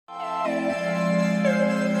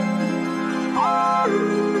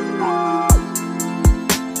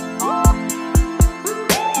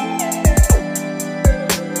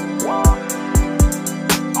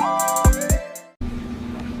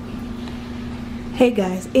Hey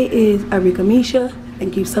guys, it is Arika Misha.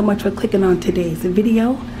 Thank you so much for clicking on today's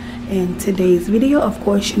video. And today's video, of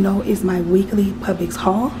course, you know, is my weekly Publix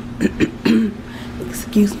haul.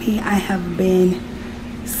 Excuse me, I have been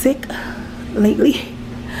sick lately,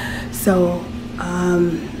 so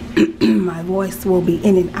my voice will be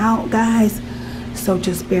in and out, guys, so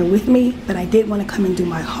just bear with me. But I did want to come and do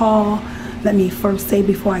my haul. Let me first say,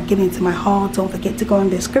 before I get into my haul, don't forget to go in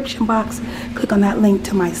the description box, click on that link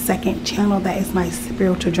to my second channel. That is my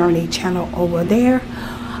spiritual journey channel over there.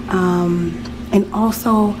 And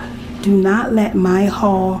also, do not let my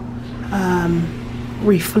haul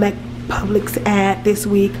reflect Publix ad this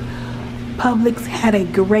week. Publix had a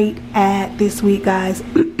great ad this week, guys.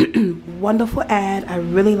 Wonderful ad. I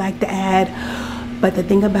really like the ad. But the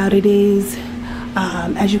thing about it is,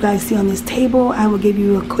 as you guys see on this table, I will give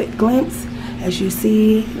you a quick glimpse. As you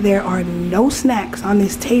see, there are no snacks on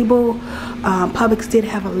this table. Publix did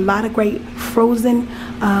have a lot of great frozen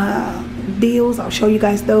deals. I'll show you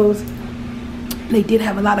guys those. They did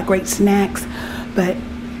have a lot of great snacks, but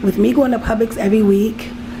with me going to Publix every week,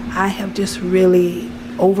 I have just really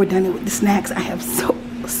overdone it with the snacks. I have so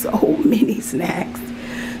many snacks.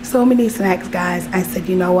 So many snacks, guys. I said,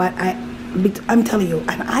 you know what? I'm telling you,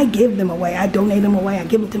 I give them away. I donate them away. I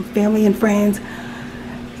give them to family and friends.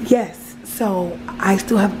 Yes. So I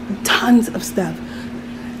still have tons of stuff.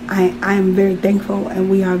 I am very thankful, and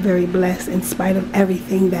we are very blessed in spite of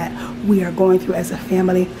everything that we are going through as a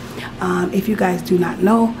family. If you guys do not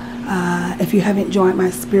know, if you haven't joined my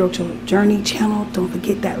spiritual journey channel, don't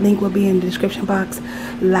forget that link will be in the description box.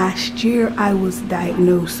 Last year I was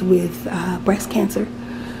diagnosed with breast cancer.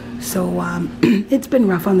 So it's been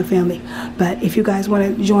rough on the family. But if you guys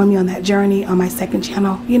want to join me on that journey on my second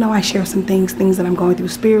channel, you know, I share some things that I'm going through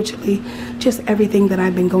spiritually, just everything that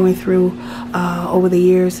I've been going through over the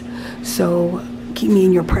years. So keep me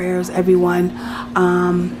in your prayers, everyone.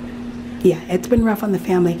 Yeah, it's been rough on the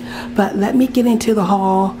family. But let me get into the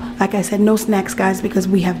haul. Like I said, no snacks, guys, because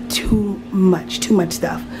we have too much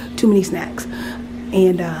stuff, too many snacks.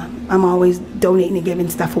 And I'm always donating and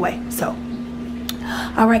giving stuff away. So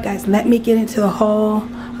alright, guys, let me get into the haul.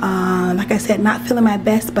 Like I said, not feeling my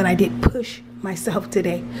best, but I did push myself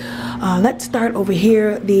today. Let's start over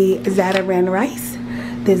here. The Zataran rice.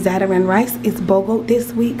 The Zataran rice is BOGO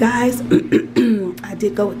this week, guys. I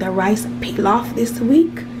did go with the rice pilaf this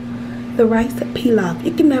week. The rice pilaf.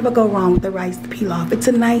 You can never go wrong with the rice pilaf. It's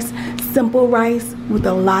a nice, simple rice with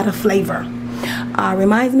a lot of flavor.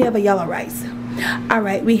 Reminds me of a yellow rice.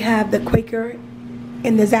 Alright, we have the Quaker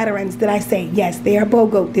and the Zatarans. Did I say? Yes, they are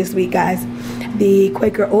BOGO this week, guys. The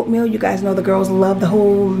Quaker oatmeal, you guys know the girls love the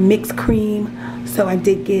whole mixed cream. So I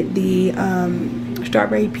did get the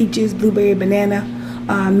strawberry, peaches, blueberry, banana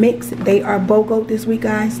mix. They are BOGO this week,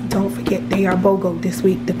 guys. Don't forget, they are BOGO this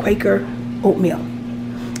week. The Quaker oatmeal.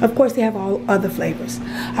 Of course, they have all other flavors.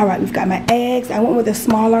 All right, we've got my eggs. I went with a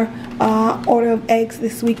smaller order of eggs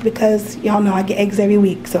this week because y'all know I get eggs every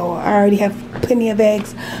week. So I already have plenty of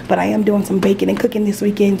eggs, but I am doing some baking and cooking this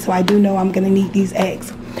weekend, so I do know I'm gonna need these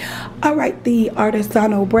eggs. All right, the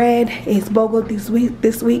artisanal bread is BOGO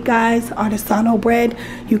this week, guys. Artisanal bread.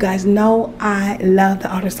 You guys know I love the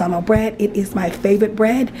artisanal bread. It is my favorite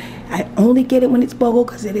bread. I only get it when it's BOGO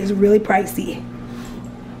because it is really pricey.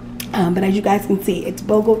 But as you guys can see, it's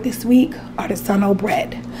BOGO this week, artisanal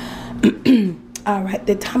bread. All right,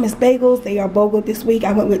 the Thomas bagels, they are BOGO this week.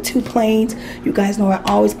 I went with 2 plains. You guys know I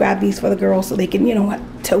always grab these for the girls so they can, you know what,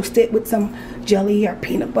 toast it with some jelly or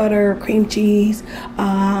peanut butter or cream cheese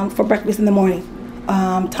for breakfast in the morning.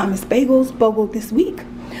 Thomas bagels, BOGO this week.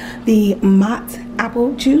 The Mott's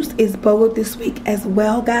apple juice is BOGO this week as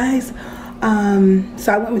well, guys.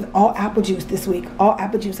 So I went with all apple juice this week. All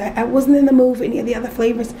apple juice. I wasn't in the mood for any of the other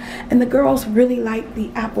flavors, and the girls really like the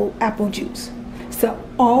apple juice. So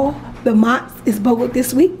all the Mott's is BOGO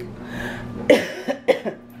this week.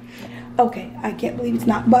 Okay, I can't believe it's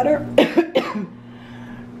not butter.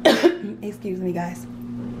 Excuse me, guys.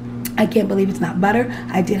 I can't believe it's not butter.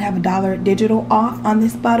 I did have $1 digital off on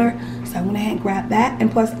this butter, so I went ahead and grabbed that,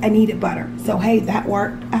 and plus I needed butter, so hey, that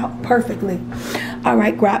worked out perfectly. All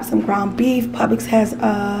right, grab some ground beef. Publix has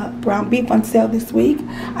ground beef on sale this week.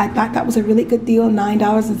 I thought that was a really good deal,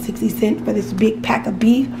 $9.60 for this big pack of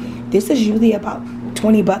beef. This is usually about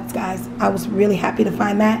 20 bucks, guys. I was really happy to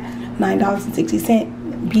find that.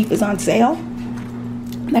 $9.60 beef is on sale.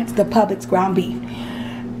 That's the Publix ground beef.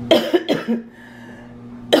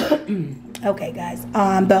 Okay guys,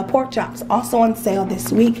 the pork chops also on sale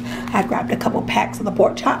this week. I grabbed a couple packs of the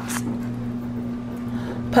pork chops.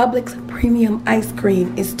 Publix premium ice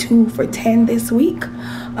cream is 2 for $10 this week.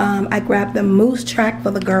 I grabbed the Moose Track for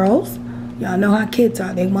the girls. Y'all know how kids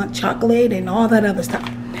are, they want chocolate and all that other stuff.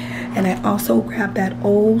 And I also grabbed that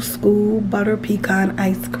old school butter pecan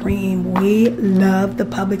ice cream. We love the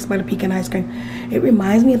Publix butter pecan ice cream. It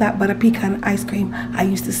reminds me of that butter pecan ice cream I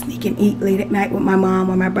used to sneak and eat late at night with my mom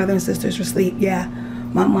when my brother and sisters were asleep. Yeah,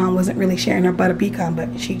 my mom wasn't really sharing her butter pecan,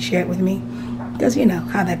 but she'd share it with me. Because you know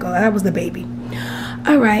how that goes. I was the baby.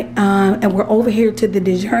 All right, and we're over here to the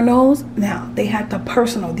DiGiorno's. Now, they had the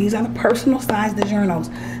personal. These are the personal size DiGiorno's.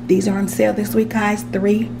 These are on sale this week, guys.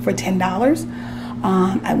 3 for $10.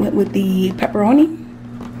 I went with the pepperoni,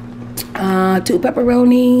 2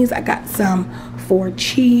 pepperonis. I got some 4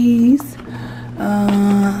 cheese.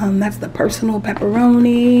 That's the personal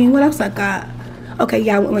pepperoni. What else I got? Okay,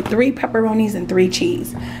 yeah, I went with 3 pepperonis and 3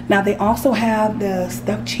 cheese. Now they also have the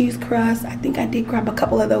stuffed cheese crust. I think I did grab a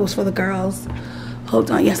couple of those for the girls.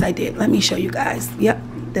 Hold on, yes I did. Let me show you guys. Yep,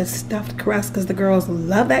 the stuffed crust, because the girls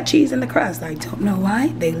love that cheese in the crust. I don't know why.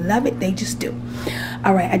 They love it, they just do.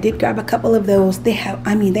 All right, I did grab a couple of those. They had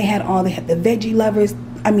the veggie lovers.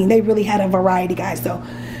 I mean, they really had a variety, guys, so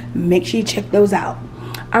make sure you check those out.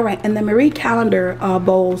 All right, and the Marie Calendar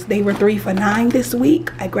bowls, they were 3 for $9 this week.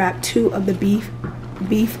 I grabbed 2 of the beef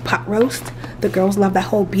pot roast. The girls love that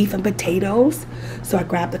whole beef and potatoes, so I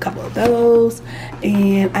grabbed a couple of those.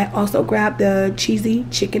 And I also grabbed the cheesy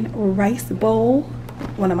chicken rice bowl,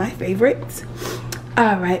 one of my favorites.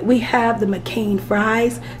 All right, we have the McCain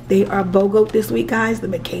fries. They are BOGO this week, guys. The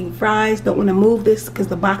McCain fries. Don't want to move this because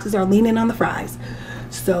the boxes are leaning on the fries.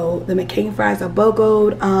 So the McCain fries are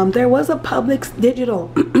BOGO'd. There was a Publix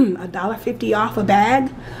digital, $1.50 off a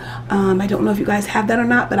bag. I don't know if you guys have that or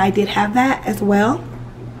not, but I did have that as well.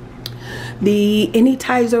 The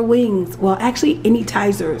Anytizer wings, well actually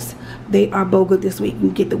Anytizers, they are BOGO this week. You can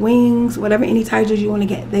get the wings, whatever Anytizers you want to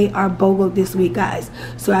get, they are BOGO this week, guys.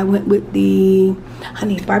 So I went with the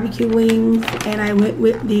honey barbecue wings and I went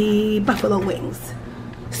with the buffalo wings.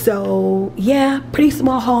 So yeah, pretty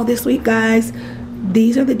small haul this week, guys.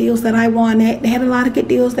 These are the deals that I wanted. They had a lot of good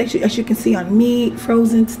deals, as you can see, on meat,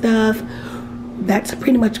 frozen stuff. That's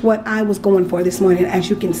pretty much what I was going for this morning, as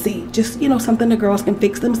you can see. Just, you know, something the girls can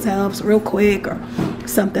fix themselves real quick or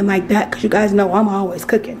something like that, because you guys know I'm always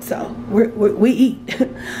cooking, so we eat.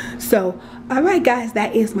 So all right guys,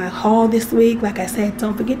 that is my haul this week. Like I said,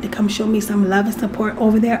 don't forget to come show me some love and support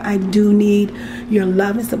over there. I do need your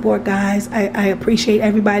love and support, guys. I appreciate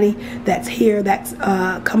everybody that's here,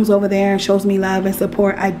 that comes over there and shows me love and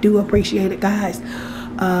support. I do appreciate it, guys.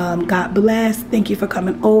 God bless. Thank you for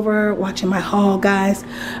coming over, watching my haul, guys.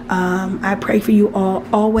 I pray for you all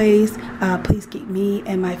always. Please keep me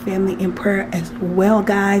and my family in prayer as well,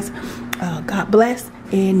 guys. God bless.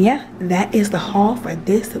 And yeah, that is the haul for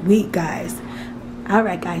this week, guys. All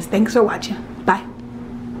right, guys. Thanks for watching. Bye.